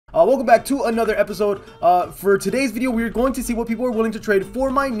Welcome back to another episode. For today's video, we're going to see what people are willing to trade for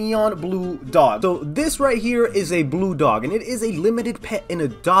my neon blue dog. So this right here is a blue dog, and it is a limited pet in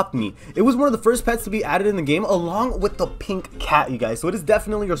Adoptme. It was one of the first pets to be added in the game, along with the pink cat, you guys. So it is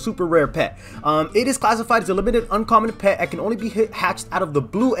definitely a super rare pet. It is classified as a limited uncommon pet and can only be hatched out of the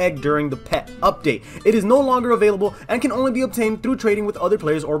blue egg during the pet update. It is no longer available and can only be obtained through trading with other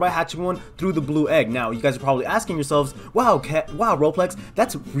players or by hatching one through the blue egg. Now, you guys are probably asking yourselves, wow, Roplex,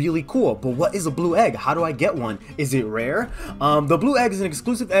 that's really cool, but what is a blue egg? How do I get one? Is it rare? The blue egg is an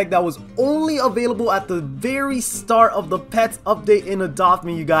exclusive egg that was only available at the very start of the pets update in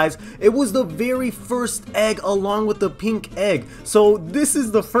Adoptme, you guys. It was the very first egg along with the pink egg. So this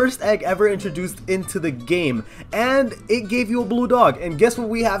is the first egg ever introduced into the game, and it gave you a blue dog. And guess what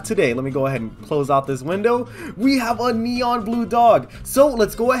we have today? Let me go ahead and close out this window. We have a neon blue dog. So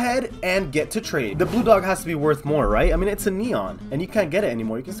let's go ahead and get to trade. The blue dog has to be worth more, right? I mean, it's a neon and you can't get it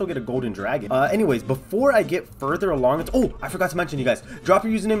anymore. You can still get a golden dragon. Anyways, before I get further along, oh, I forgot to mention, you guys, drop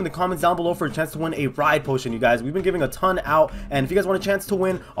your username in the comments down below for a chance to win a ride potion, you guys. We've been giving a ton out, and if you guys want a chance to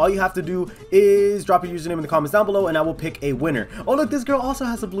win, all you have to do is drop your username in the comments down below and I will pick a winner. Oh look, this girl also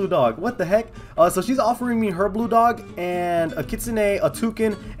has a blue dog. What the heck? So she's offering me her blue dog and a kitsune, a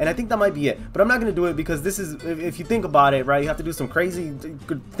toucan, and I think that might be it, but I'm not gonna do it because this is, if you think about it, right, you have to do some crazy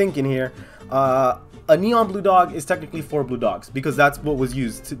good thinking here. A neon blue dog is technically 4 blue dogs because that's what was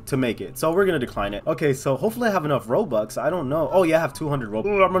used to make it. So we're gonna decline it. Okay, so hopefully I have enough Robux. I don't know. Oh yeah, I have 200 Robux.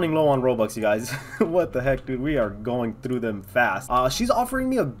 Ooh, I'm running low on Robux, you guys. What the heck, dude? We are going through them fast. She's offering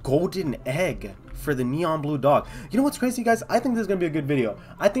me a golden egg for the neon blue dog. You know what's crazy, guys? I think this is gonna be a good video.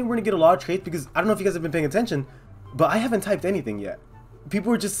 I think we're gonna get a lot of trades because I don't know if you guys have been paying attention, but I haven't typed anything yet.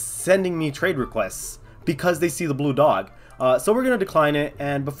 People are just sending me trade requests because they see the blue dog. So we're gonna decline it,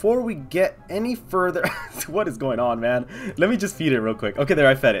 and before we get any further, what is going on, man? Let me just feed it real quick. Okay, there,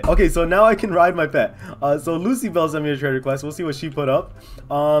 I fed it. Okay, so now I can ride my pet. So Lucy Bell sent me a trade request. We'll see what she put up.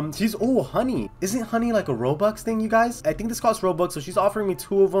 She's, oh, honey. Isn't honey like a Robux thing, you guys? I think this costs Robux, so she's offering me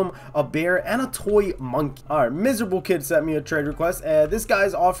 2 of them, a bear and a toy monkey. All right, Miserable Kid sent me a trade request, and this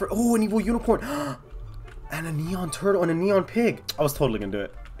guy's offering, oh, an evil unicorn, and a neon turtle and a neon pig. I was totally gonna do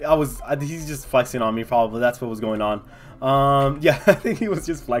it. He's just flexing on me, probably. That's what was going on. Yeah, I think he was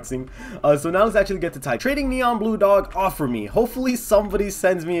just flexing. So now let's actually get to type. Trading neon blue dog, offer me. Hopefully somebody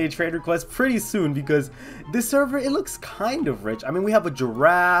sends me a trade request pretty soon because this server, it looks kind of rich. I mean, we have a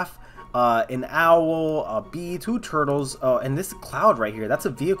giraffe, an owl, a bee, 2 turtles, and this cloud right here, that's a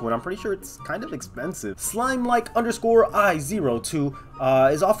vehicle, and I'm pretty sure it's kind of expensive. Slime-like underscore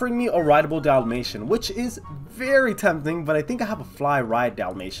I02 is offering me a rideable Dalmatian, which is very tempting, but I think I have a fly ride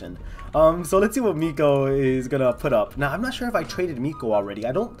Dalmatian. So let's see what Miko is gonna put up. Now, I'm not sure if I traded Miko already.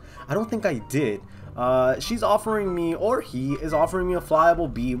 I don't think I did. She's offering me, or he is offering me, a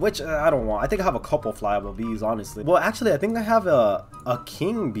flyable bee, which I don't want. I think I have a couple flyable bees, honestly. Well, actually, I think I have a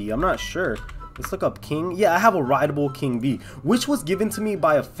king bee. I'm not sure. Let's look up king. Yeah, I have a rideable king bee, which was given to me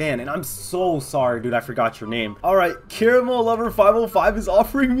by a fan, and I'm so sorry, dude, I forgot your name. All right, Caramel Lover 505 is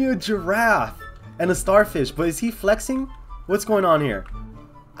offering me a giraffe and a starfish, but is he flexing? What's going on here?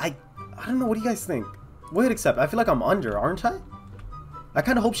 I don't know. What do you guys think? Go ahead, accept. I feel like I'm under, aren't I? I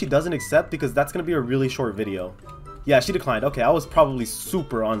kind of hope she doesn't accept because that's going to be a really short video. Yeah, she declined. Okay, I was probably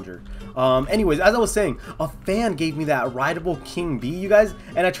super under. Anyways, as I was saying, a fan gave me that rideable king bee, you guys,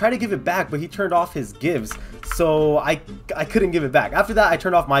 and I tried to give it back, but he turned off his gives, so I couldn't give it back. After that, I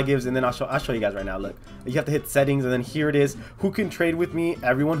turned off my gives, and then I'll show you guys right now. Look, you have to hit settings, and then here it is. Who can trade with me?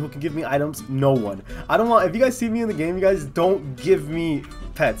 Everyone. Who can give me items? No one. I don't want. If you guys see me in the game, you guys don't give me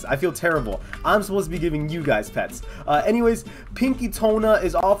pets. I feel terrible. I'm supposed to be giving you guys pets. Anyways, Pinky Tona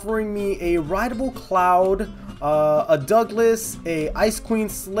is offering me a rideable cloud, a Douglas, a Ice Queen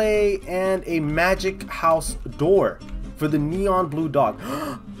sleigh, and a magic house door for the neon blue dog.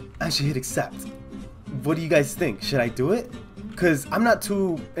 I should hit accept. What do you guys think? Should I do it? Because I'm not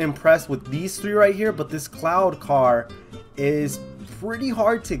too impressed with these 3 right here, but this cloud car is pretty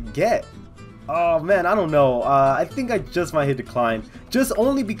hard to get. Oh man, I don't know. I think I just might hit decline, just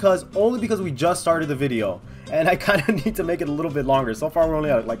only because we just started the video, and I kind of need to make it a little bit longer. So far, we're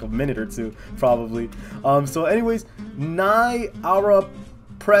only at like a minute or 2, probably. So anyways, Aura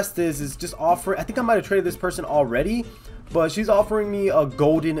Prestis is just offering. I think I might have traded this person already, but she's offering me a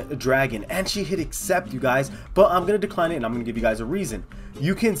golden dragon, and she hit accept, you guys. But I'm gonna decline it, and I'm gonna give you guys a reason.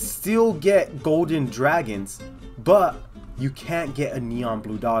 You can still get golden dragons, but you can't get a neon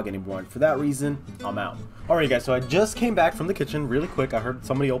blue dog anymore. And for that reason, I'm out. Alright guys, so I just came back from the kitchen really quick. I heard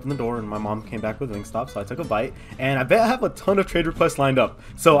somebody open the door and my mom came back with Wingstop, so I took a bite. And I bet I have a ton of trade requests lined up.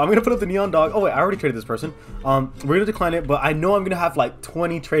 So I'm going to put up the neon dog. Oh wait, I already traded this person. We're going to decline it, but I know I'm going to have like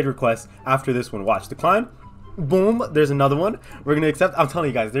 20 trade requests after this one. Watch, decline. Boom, there's another one. We're gonna accept. I'm telling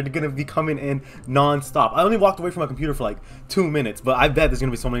you guys, they're gonna be coming in non-stop. I only walked away from my computer for like 2 minutes, but I bet there's gonna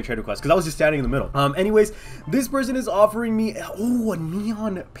be so many trade requests because I was just standing in the middle. Anyways, this person is offering me a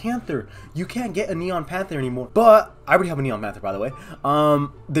neon panther. You can't get a neon panther anymore, but I already have a neon panther, by the way.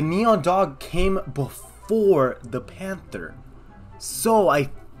 The neon dog came before the panther, so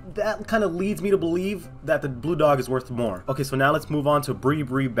that kind of leads me to believe that the blue dog is worth more. Okay, so now let's move on to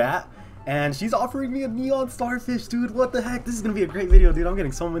Bree Bat. And she's offering me a neon starfish, dude. What the heck? This is gonna be a great video, dude. I'm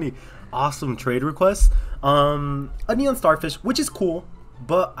getting so many awesome trade requests. A neon starfish, which is cool,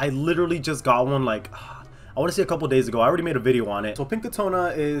 but I literally just got one like I want to say a couple days ago. I already made a video on it. So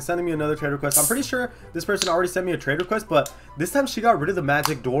Pinkatona is sending me another trade request. I'm pretty sure this person already sent me a trade request, but this time she got rid of the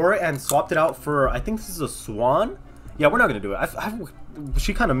magic door and swapped it out for, I think this is a swan. Yeah, we're not gonna do it.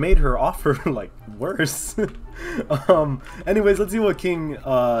 She kind of made her offer like worse. Anyways, let's see what King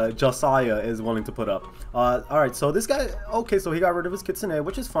Josiah is willing to put up. All right, so this guy, okay, so he got rid of his kitsune,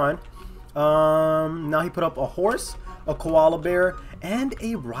 which is fine. Now he put up a horse, a koala bear, and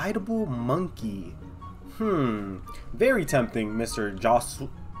a rideable monkey. Very tempting, Mr.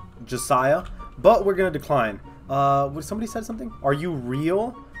 Josiah, but we're gonna decline. Somebody said something? Are you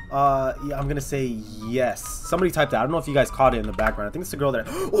real? Yeah, I'm gonna say yes. Somebody typed that. I don't know if you guys caught it in the background. I think it's the girl there.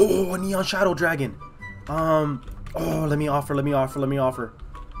 Oh, a neon shadow dragon. Oh, let me offer. What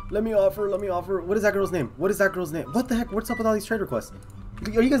is that girl's name? What the heck? What's up with all these trade requests?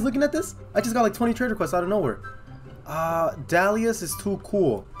 Are you guys looking at this? I just got like 20 trade requests out of nowhere. Dalius is too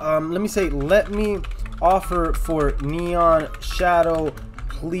cool. Let me offer for neon shadow,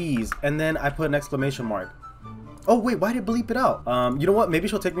 please. And then I put an exclamation mark. Oh wait, why did it bleep it out? You know what? Maybe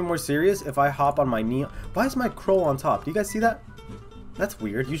she'll take me more serious if I hop on my neon. Why is my crow on top? Do you guys see that? That's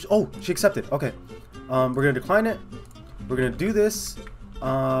weird. Oh, she accepted. Okay. We're gonna decline it. We're gonna do this. We're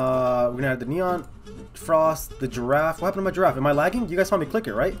gonna add the neon frost, the giraffe. What happened to my giraffe? Am I lagging? You guys saw me click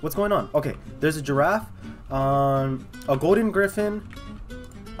it, right? What's going on? Okay, there's a giraffe, a golden griffin,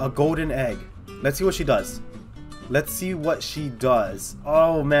 a golden egg. Let's see what she does.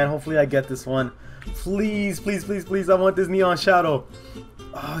 Oh man, hopefully I get this one. Please, I want this neon shadow.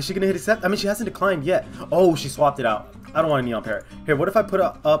 Oh, is she gonna hit accept? I mean, she hasn't declined yet. Oh, she swapped it out. I don't want a neon parrot. Here, what if I put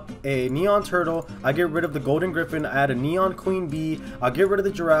up a neon turtle? I get rid of the golden griffin. I add a neon queen bee. I'll get rid of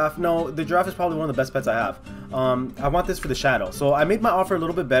the giraffe. No, the giraffe is probably one of the best pets I have. I want this for the shadow. So I made my offer a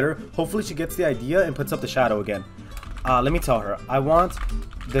little bit better. Hopefully she gets the idea and puts up the shadow again. Let me tell her. I want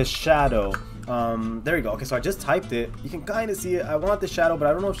the shadow. There you go. Okay, so I just typed it. You can kind of see it. I want the shadow, but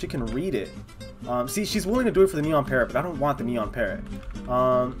I don't know if she can read it. See, she's willing to do it for the neon parrot, but I don't want the neon parrot.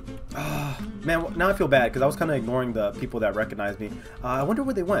 Man, now I feel bad because I was kind of ignoring the people that recognized me. I wonder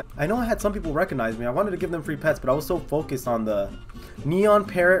where they went. I know I had some people recognize me. I wanted to give them free pets, but I was so focused on the neon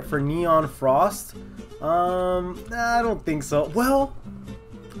parrot for neon frost. I don't think so. Well,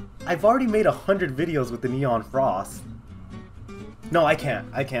 I've already made 100 videos with the neon frost. No, I can't.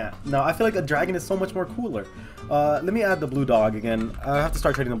 No, I feel like a dragon is so much more cooler. Let me add the blue dog again. I have to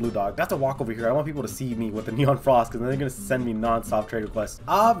start trading the blue dog. That's a walk over here. I want people to see me with the neon frost because then they're going to send me non-stop trade requests.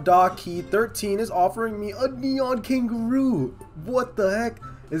 Avdaki 13 is offering me a neon kangaroo. What the heck?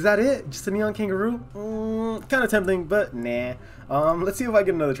 Is that it? Just a neon kangaroo? Kind of tempting, but nah. Let's see if I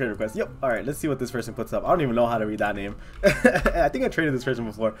get another trade request. Yep. Alright, let's see what this person puts up. I don't even know how to read that name. I think I traded this person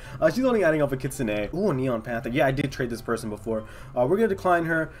before. She's only adding up a kitsune. Ooh, a neon panther. Yeah, I did trade this person before. We're going to decline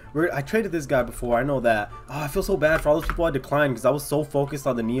her. I traded this guy before. I know that. I feel so bad for all those people I declined because I was so focused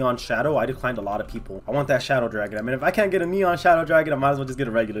on the neon shadow. I declined a lot of people. I want that shadow dragon. I mean, if I can't get a neon shadow dragon, I might as well just get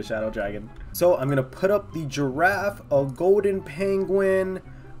a regular shadow dragon. So I'm going to put up the giraffe, a golden penguin,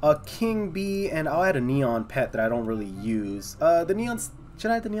 a king bee, and I'll add a neon pet that I don't really use. The neon,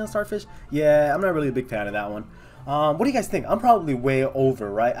 should I add the neon starfish? Yeah, I'm not really a big fan of that one. What do you guys think? I'm probably way over,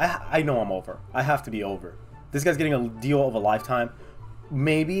 right? I know I'm over. I have to be over. This guy's getting a deal of a lifetime.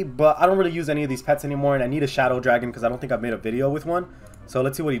 Maybe, but I don't really use any of these pets anymore, and I need a shadow dragon because I don't think I've made a video with one. So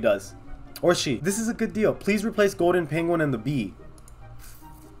let's see what he does. Or she. This is a good deal. Please replace golden penguin and the bee.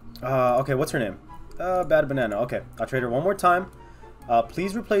 Okay, what's her name? Bad banana. Okay, I'll trade her one more time.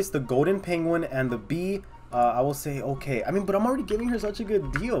 Please replace the golden penguin and the bee. I will say okay. I mean, but I'm already giving her such a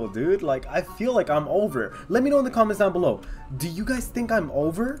good deal, dude. Like, I feel like I'm over. Let me know in the comments down below. Do you guys think I'm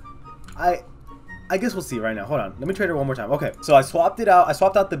over? I guess we'll see right now. Hold on. Let me trade her one more time. Okay, so I swapped it out. I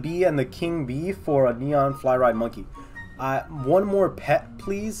swapped out the bee and the king bee for a neon fly ride monkey. One more pet,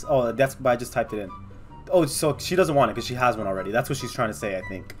 please. Oh, that's, but I just typed it in. Oh, so she doesn't want it because she has one already. That's what she's trying to say, I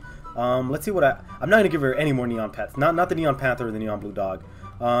think. Let's see what I'm not gonna give her any more neon pets. Not the neon panther or the neon blue dog.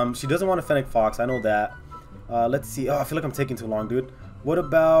 She doesn't want a fennec fox. I know that. Let's see. Oh, I feel like I'm taking too long, dude. What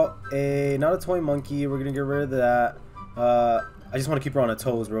about not a toy monkey? We're gonna get rid of that. I just want to keep her on her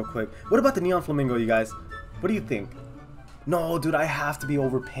toes real quick. What about the neon flamingo, you guys? What do you think? No, dude, I have to be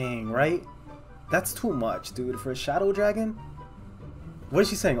overpaying, right? That's too much, dude, for a shadow dragon. What is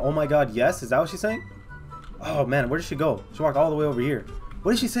she saying? Oh my god, yes? Is that what she's saying? Oh man, where did she go? She walked all the way over here.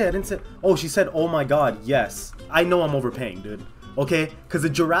 What did she say? I didn't say. Oh, she said, oh my god, yes. I know I'm overpaying, dude. Okay? Because a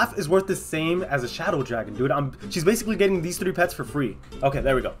giraffe is worth the same as a shadow dragon, dude. She's basically getting these 3 pets for free. Okay,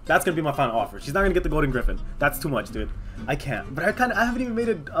 there we go. That's going to be my final offer. She's not going to get the golden griffin. That's too much, dude. I can't. But I haven't even made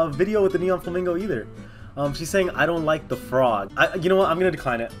a video with the neon flamingo either. She's saying, I don't like the frog. You know what? I'm going to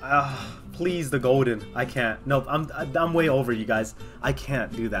decline it. Please, the golden. I can't. Nope, I'm way over, you guys. I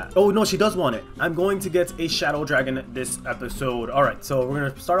can't do that. Oh, no, she does want it. I'm going to get a shadow dragon this episode. All right, so we're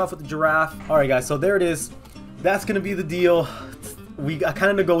going to start off with the giraffe. All right, guys, so there it is. That's going to be the deal. I kind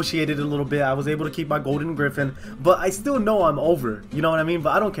of negotiated a little bit. I was able to keep my golden griffin, but I still know I'm over. You know what I mean?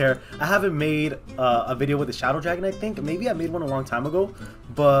 But I don't care. I haven't made a video with the shadow dragon, I think. Maybe I made one a long time ago.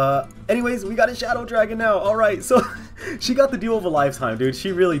 But anyways, we got a shadow dragon now. All right, so she got the deal of a lifetime, dude.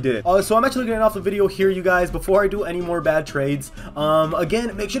 She really did. So I'm actually getting off the video here, you guys, before I do any more bad trades.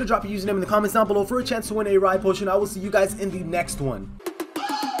 Again, make sure to drop your username in the comments down below for a chance to win a ride potion. I will see you guys in the next one.